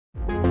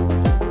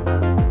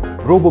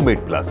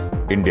Robomate Plus,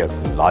 India's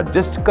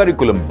largest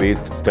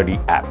curriculum-based study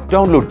app.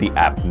 Download the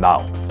app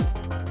now.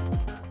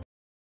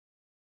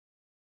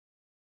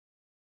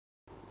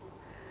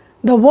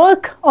 The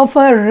work of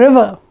a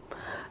river.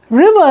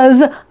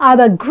 Rivers are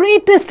the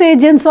greatest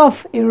agents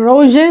of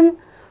erosion,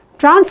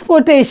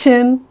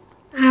 transportation,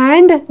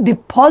 and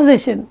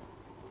deposition.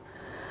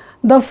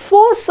 The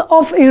force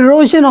of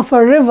erosion of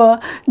a river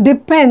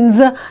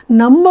depends,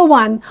 number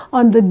one,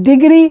 on the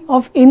degree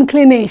of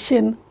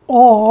inclination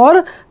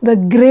or the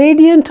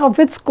gradient of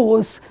its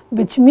course,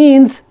 which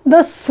means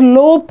the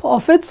slope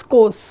of its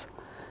course.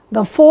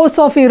 The force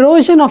of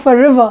erosion of a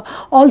river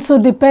also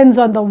depends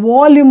on the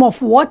volume of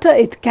water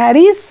it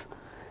carries.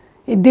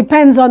 It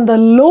depends on the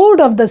load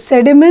of the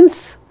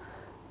sediments,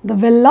 the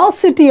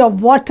velocity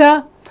of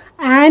water,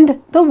 and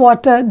the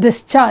water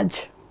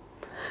discharge.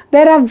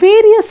 There are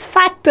various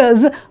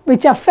factors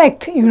which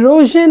affect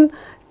erosion,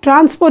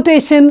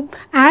 transportation,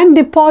 and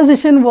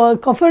deposition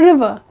work of a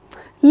river.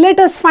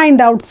 Let us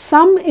find out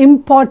some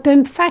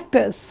important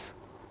factors.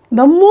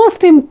 The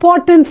most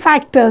important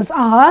factors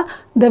are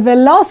the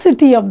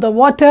velocity of the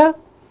water,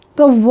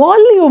 the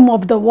volume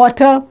of the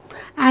water,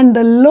 and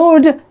the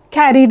load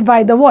carried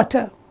by the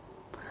water.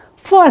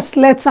 First,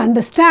 let's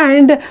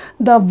understand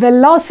the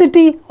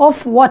velocity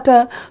of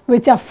water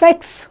which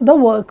affects the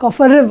work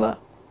of a river.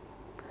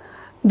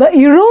 The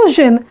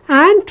erosion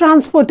and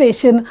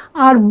transportation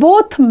are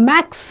both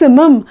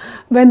maximum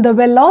when the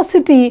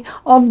velocity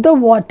of the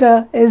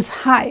water is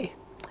high.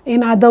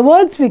 In other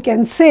words, we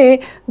can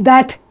say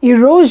that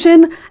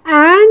erosion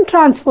and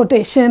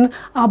transportation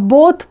are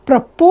both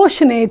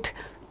proportionate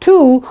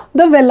to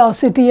the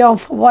velocity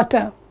of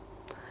water,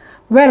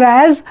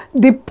 whereas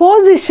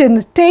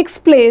deposition takes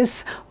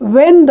place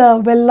when the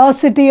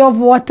velocity of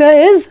water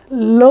is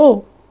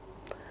low.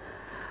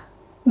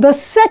 The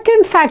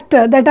second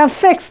factor that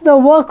affects the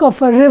work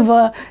of a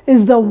river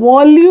is the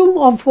volume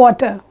of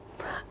water.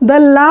 The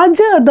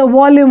larger the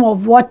volume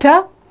of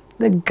water,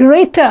 the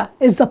greater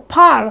is the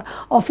power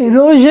of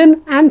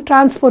erosion and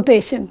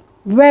transportation,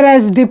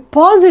 whereas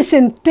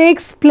deposition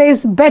takes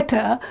place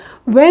better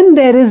when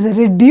there is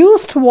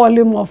reduced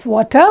volume of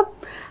water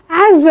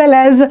as well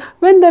as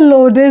when the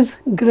load is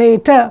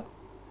greater.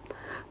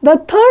 The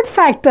third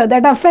factor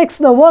that affects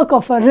the work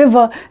of a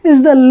river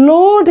is the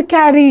load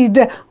carried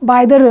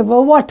by the river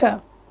water.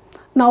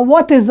 Now,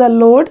 what is a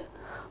load?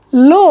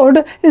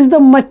 Load is the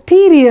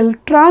material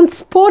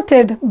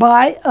transported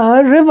by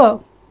a river.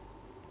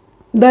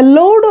 The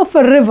load of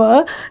a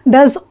river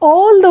does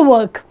all the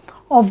work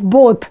of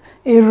both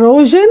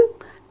erosion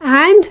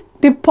and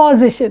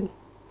deposition.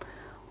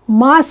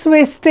 Mass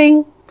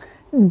wasting,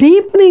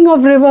 deepening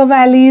of river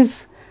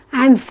valleys,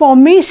 and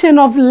formation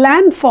of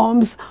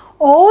landforms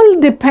all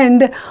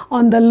depend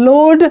on the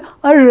load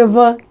a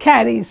river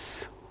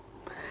carries.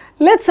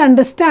 Let's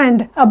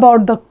understand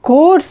about the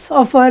course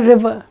of a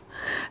river.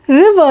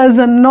 Rivers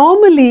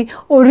normally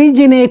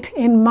originate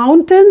in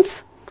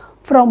mountains,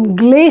 from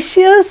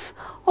glaciers,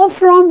 or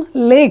from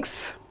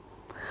lakes.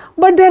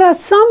 But there are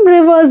some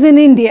rivers in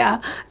India,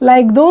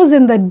 like those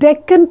in the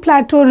Deccan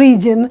Plateau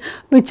region,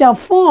 which are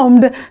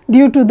formed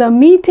due to the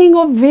meeting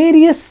of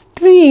various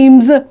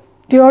streams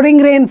during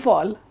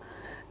rainfall.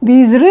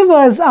 These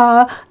rivers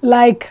are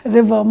like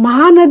River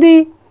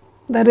Mahanadi,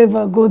 the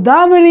River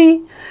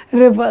Godavari,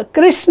 River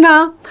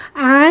Krishna,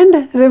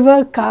 and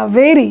River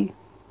Kaveri.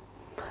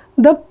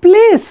 The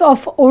place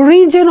of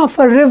origin of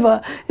a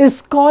river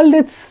is called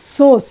its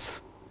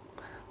source,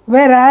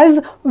 whereas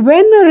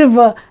when a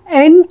river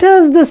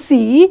enters the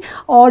sea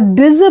or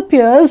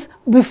disappears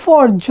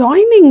before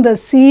joining the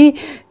sea,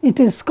 it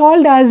is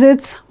called as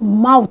its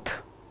mouth.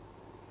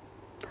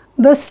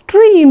 The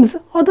streams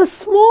or the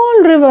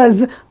small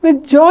rivers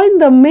which join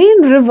the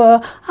main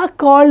river are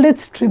called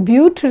its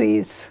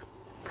tributaries.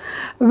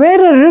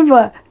 Where a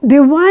river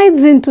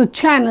divides into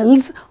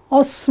channels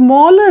or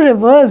smaller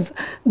rivers,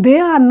 they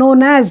are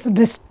known as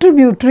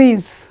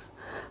distributaries.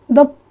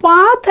 The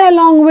path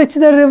along which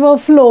the river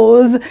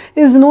flows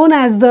is known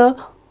as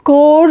the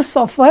course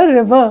of a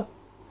river.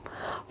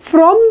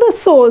 From the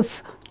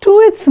source to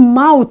its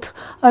mouth,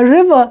 a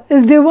river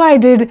is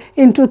divided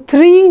into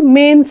three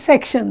main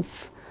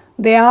sections.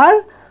 They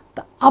are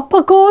the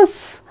upper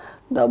course,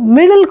 the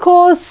middle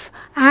course,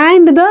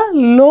 and the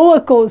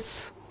lower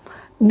course.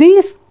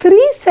 These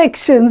three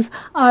sections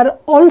are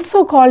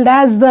also called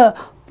as the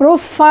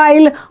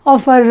profile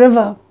of a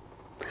river.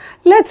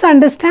 Let's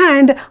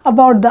understand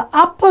about the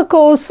upper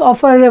course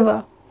of a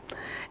river.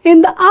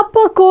 In the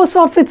upper course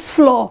of its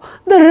flow,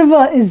 the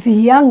river is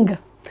young.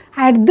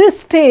 At this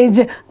stage,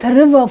 the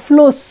river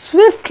flows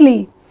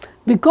swiftly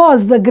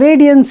because the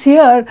gradients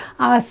here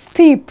are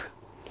steep.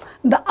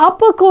 The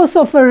upper course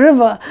of a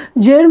river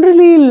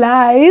generally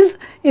lies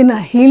in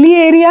a hilly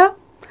area,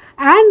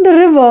 and the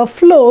river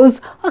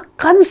flows a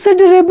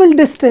considerable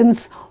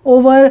distance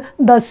over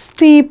the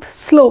steep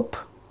slope.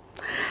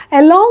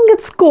 Along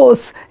its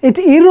course, it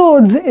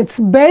erodes its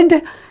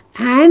bed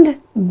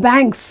and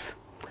banks.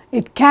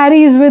 It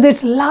carries with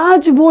it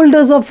large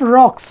boulders of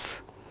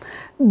rocks.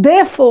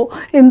 Therefore,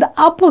 in the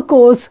upper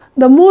course,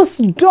 the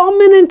most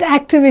dominant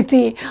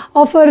activity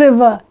of a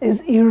river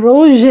is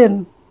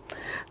erosion.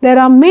 There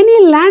are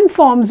many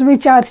landforms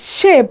which are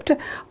shaped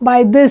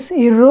by this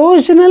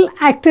erosional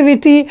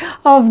activity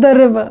of the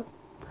river.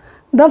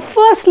 The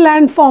first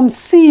landform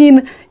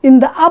seen in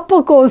the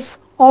upper course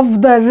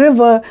of the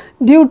river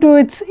due to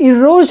its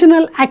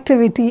erosional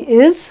activity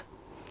is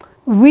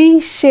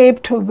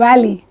V-shaped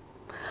valley.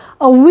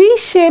 A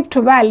V-shaped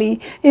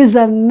valley is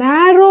a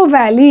narrow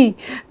valley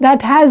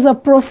that has a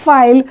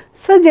profile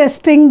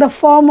suggesting the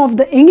form of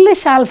the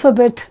English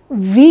alphabet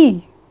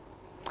V.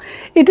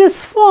 It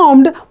is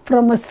formed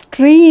from a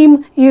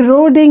stream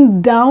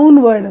eroding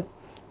downward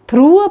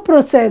through a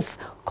process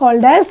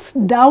called as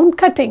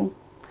downcutting.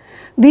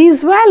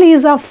 These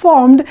valleys are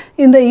formed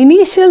in the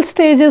initial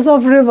stages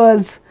of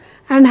rivers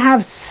and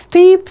have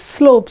steep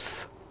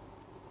slopes.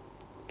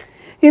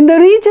 In the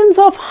regions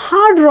of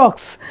hard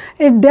rocks,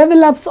 it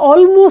develops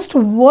almost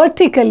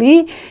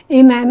vertically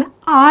in an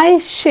I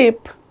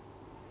shape.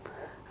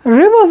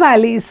 River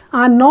valleys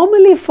are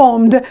normally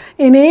formed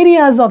in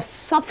areas of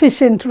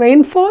sufficient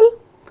rainfall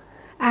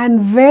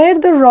and where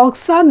the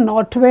rocks are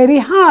not very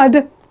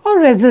hard or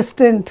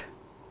resistant.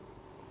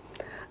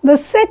 The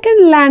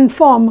second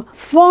landform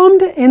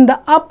formed in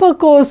the upper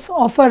course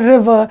of a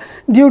river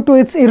due to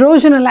its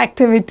erosional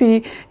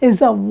activity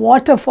is a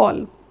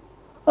waterfall.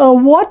 A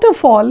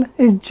waterfall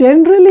is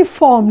generally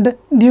formed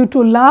due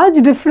to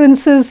large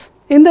differences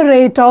in the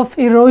rate of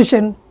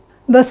erosion.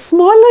 The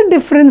smaller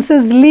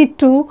differences lead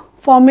to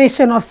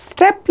formation of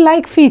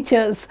step-like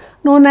features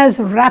known as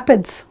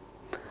rapids.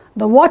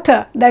 The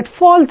water that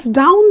falls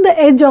down the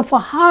edge of a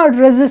hard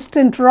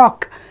resistant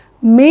rock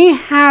may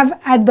have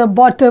at the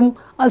bottom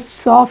a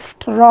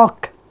soft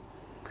rock.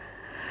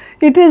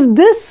 It is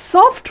this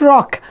soft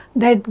rock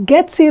that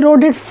gets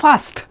eroded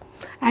fast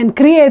and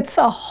creates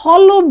a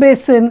hollow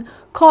basin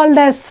called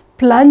as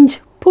plunge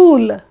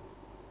pool.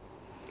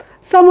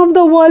 Some of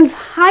the world's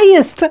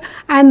highest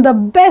and the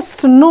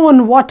best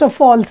known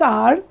waterfalls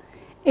are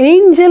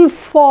Angel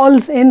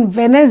Falls in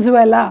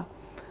Venezuela,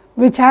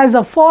 which has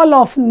a fall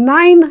of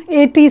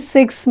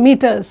 986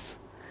 meters,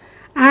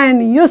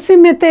 and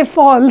Yosemite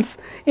Falls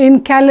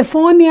in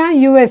California,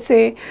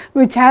 USA,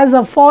 which has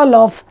a fall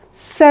of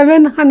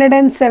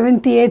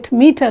 778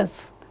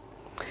 meters.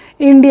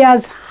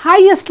 India's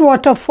highest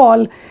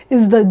waterfall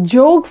is the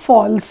Jog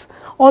Falls,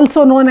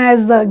 also known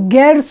as the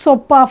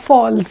Gersoppa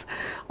Falls,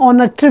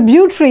 on a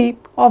tributary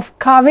of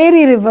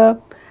Kaveri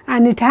River,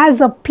 and it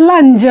has a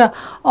plunge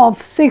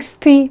of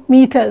 60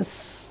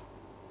 meters.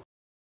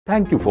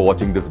 Thank you for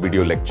watching this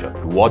video lecture.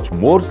 To watch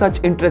more such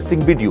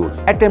interesting videos,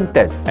 attempt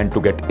tests, and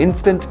to get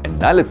instant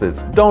analysis,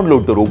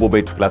 download the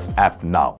Robomate Plus app now.